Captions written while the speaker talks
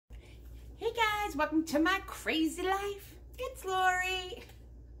guys, welcome to my crazy life. It's Lori.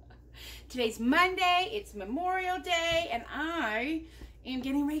 Today's Monday, it's Memorial Day, and I am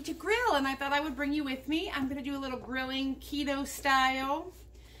getting ready to grill, and I thought I would bring you with me. I'm gonna do a little grilling keto style,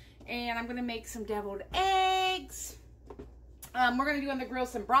 and I'm gonna make some deviled eggs. We're gonna do on the grill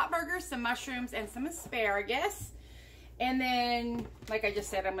some brat burgers, some mushrooms, and some asparagus. And then, like I just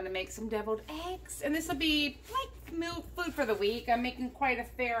said, I'm gonna make some deviled eggs, and this will be like meal food for the week. I'm making quite a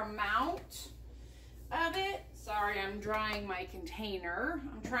fair amount of it. Sorry, I'm drying my container.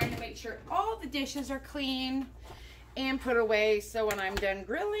 I'm trying to make sure all the dishes are clean and put away, so when I'm done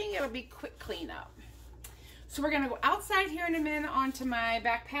grilling, it'll be quick cleanup. So we're gonna go outside here in a minute onto my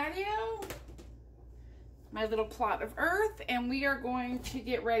back patio, my little plot of earth, and we are going to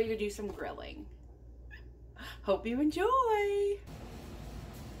get ready to do some grilling. Hope you enjoy.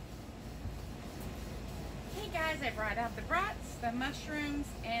 Hey guys, I brought out the brats, the mushrooms,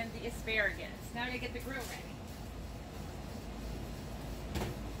 and the asparagus. Now I gotta get the grill ready.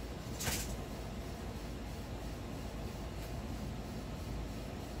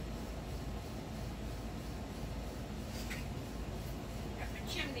 Got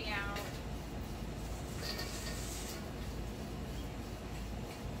my chimney out.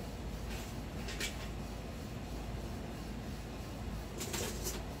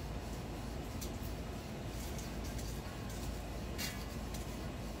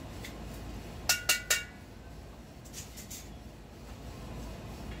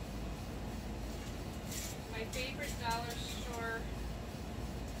 My favorite dollar store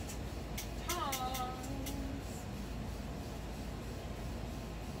tongs.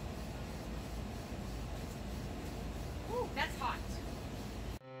 Ooh, that's hot.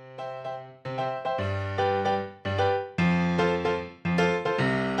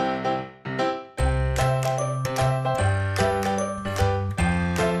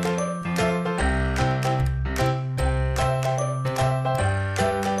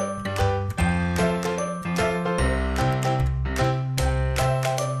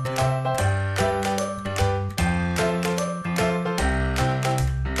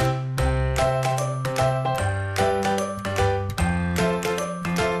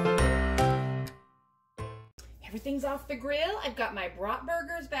 Everything's off the grill. I've got my brat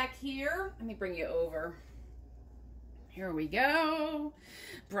burgers back here. Let me bring you over. Here we go.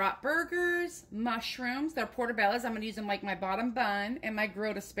 Brat burgers, mushrooms. They're portobellos. I'm going to use them like my bottom bun, and my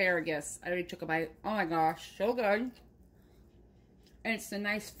grilled asparagus. I already took a bite. Oh my gosh, so good. And it's a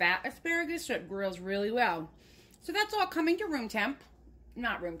nice fat asparagus, so it grills really well. So that's all coming to room temp.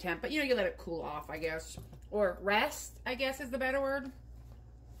 Not room temp, but you know, you let it cool off, I guess. Or rest, I guess is the better word.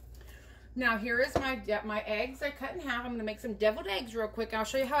 Now here is my eggs I cut in half. I'm going to make some deviled eggs real quick. I'll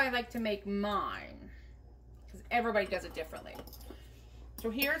show you how I like to make mine, because everybody does it differently. So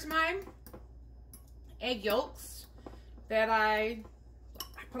here's my egg yolks that I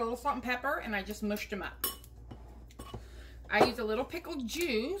put a little salt and pepper, and I just mushed them up. I use a little pickled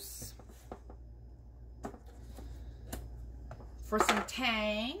juice for some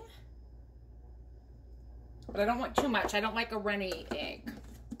tang, but I don't want too much. I don't like a runny egg.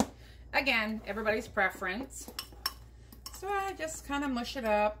 Again, everybody's preference. So I just kind of mush it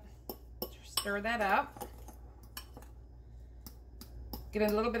up, stir that up. Get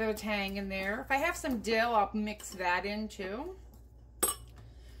a little bit of a tang in there. If I have some dill, I'll mix that in too.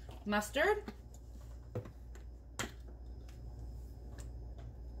 Mustard.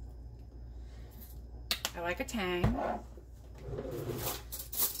 I like a tang.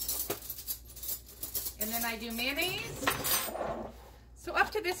 And then I do mayonnaise. So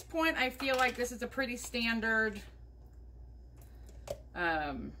up to this point, I feel like this is a pretty standard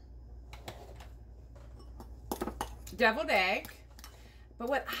deviled egg. But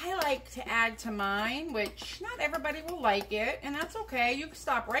what I like to add to mine, which not everybody will like it, and that's okay. You can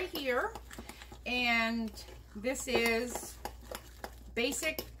stop right here. And this is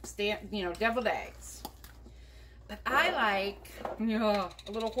basic, deviled eggs. But I like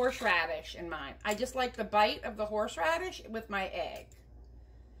a little horseradish in mine. I just like the bite of the horseradish with my egg.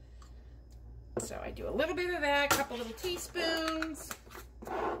 So I do a little bit of that, a couple little teaspoons.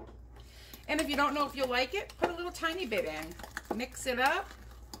 And if you don't know if you'll like it, put a little tiny bit in. Mix it up.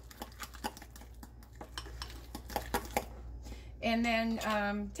 And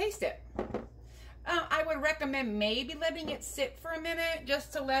then taste it. I would recommend maybe letting it sit for a minute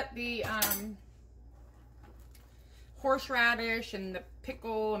just to let the horseradish and the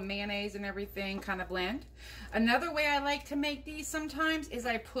pickle and mayonnaise and everything kind of blend. Another way I like to make these sometimes is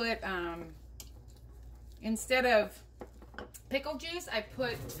I put, instead of pickle juice, I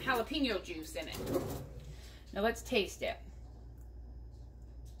put jalapeno juice in it. Now let's taste it.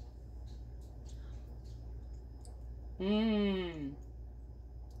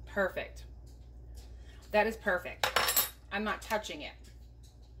 Perfect. That is perfect. I'm not touching it.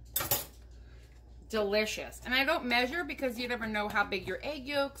 Delicious. And I don't measure because you never know how big your egg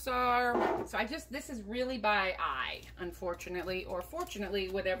yolks are. So this is really by eye, unfortunately, or fortunately,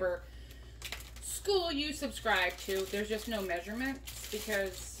 whatever school you subscribe to. There's just no measurements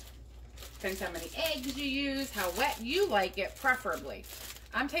because it depends how many eggs you use, how wet you like it, preferably.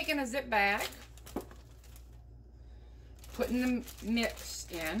 I'm taking a zip bag, putting the mix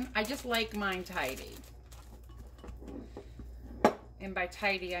in. I just like mine tidy. And by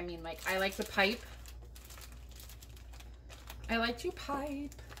tidy, I mean, like, I like to pipe. I like to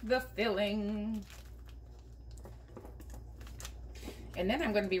pipe the filling. And then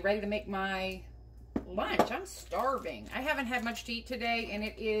I'm going to be ready to make my lunch. I'm starving. I haven't had much to eat today, and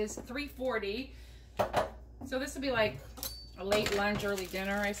it is 3:40. So this will be like a late lunch, early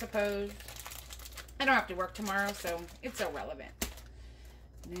dinner, I suppose. I don't have to work tomorrow, so it's irrelevant.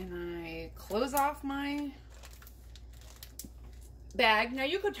 And then I close off my bag. Now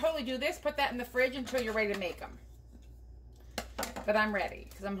you could totally do this, put that in the fridge until you're ready to make them. But I'm ready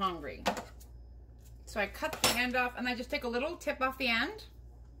because I'm hungry. So I cut the end off and I just take a little tip off the end.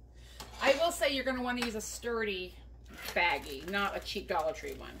 I will say you're going to want to use a sturdy baggie, not a cheap Dollar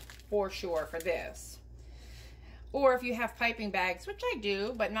Tree one, for sure, for this. Or if you have piping bags, which I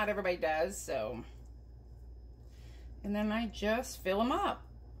do, but not everybody does, so. And then I just fill them up.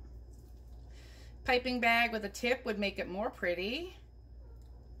 Piping bag with a tip would make it more pretty.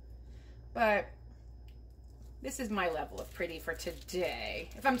 But this is my level of pretty for today.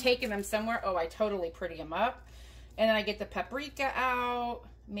 If I'm taking them somewhere, oh, I totally pretty them up. And then I get the paprika out,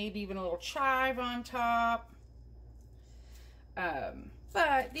 maybe even a little chive on top.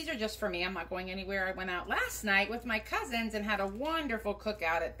 But these are just for me. I'm not going anywhere. I went out last night with my cousins and had a wonderful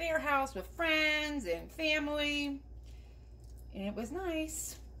cookout at their house with friends and family. And it was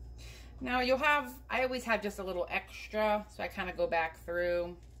nice. Now you'll have, I always have just a little extra, so I kind of go back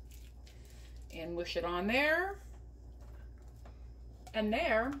through and wish it on there. And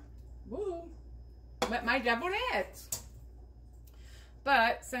there, woo, wet my deviled eggs.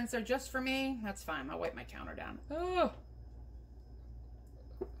 But since they're just for me, that's fine. I'll wipe my counter down. Oh.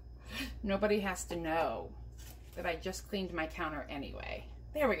 Nobody has to know that I just cleaned my counter anyway.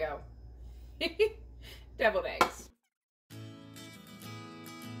 There we go. Deviled eggs.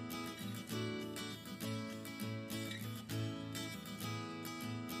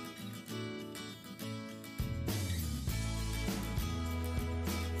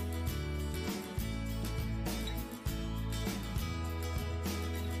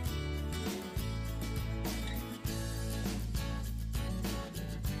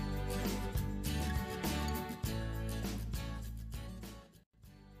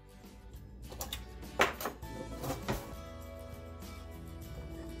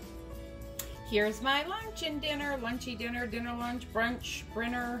 Here's my lunch and dinner, lunchy dinner, dinner lunch, brunch,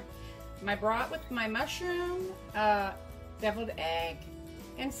 brinner. My brat with my mushroom, deviled egg,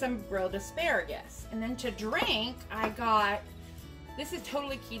 and some grilled asparagus. And then to drink, I got, this is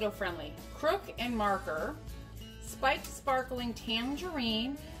totally keto friendly, Crook and Marker, spiked sparkling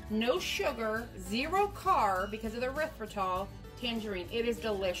tangerine, no sugar, 0 carb because of the erythritol, tangerine. It is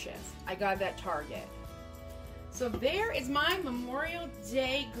delicious. I got it at Target. So there is my Memorial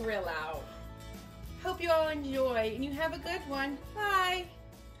Day grill out. Hope you all enjoy and you have a good one. Bye.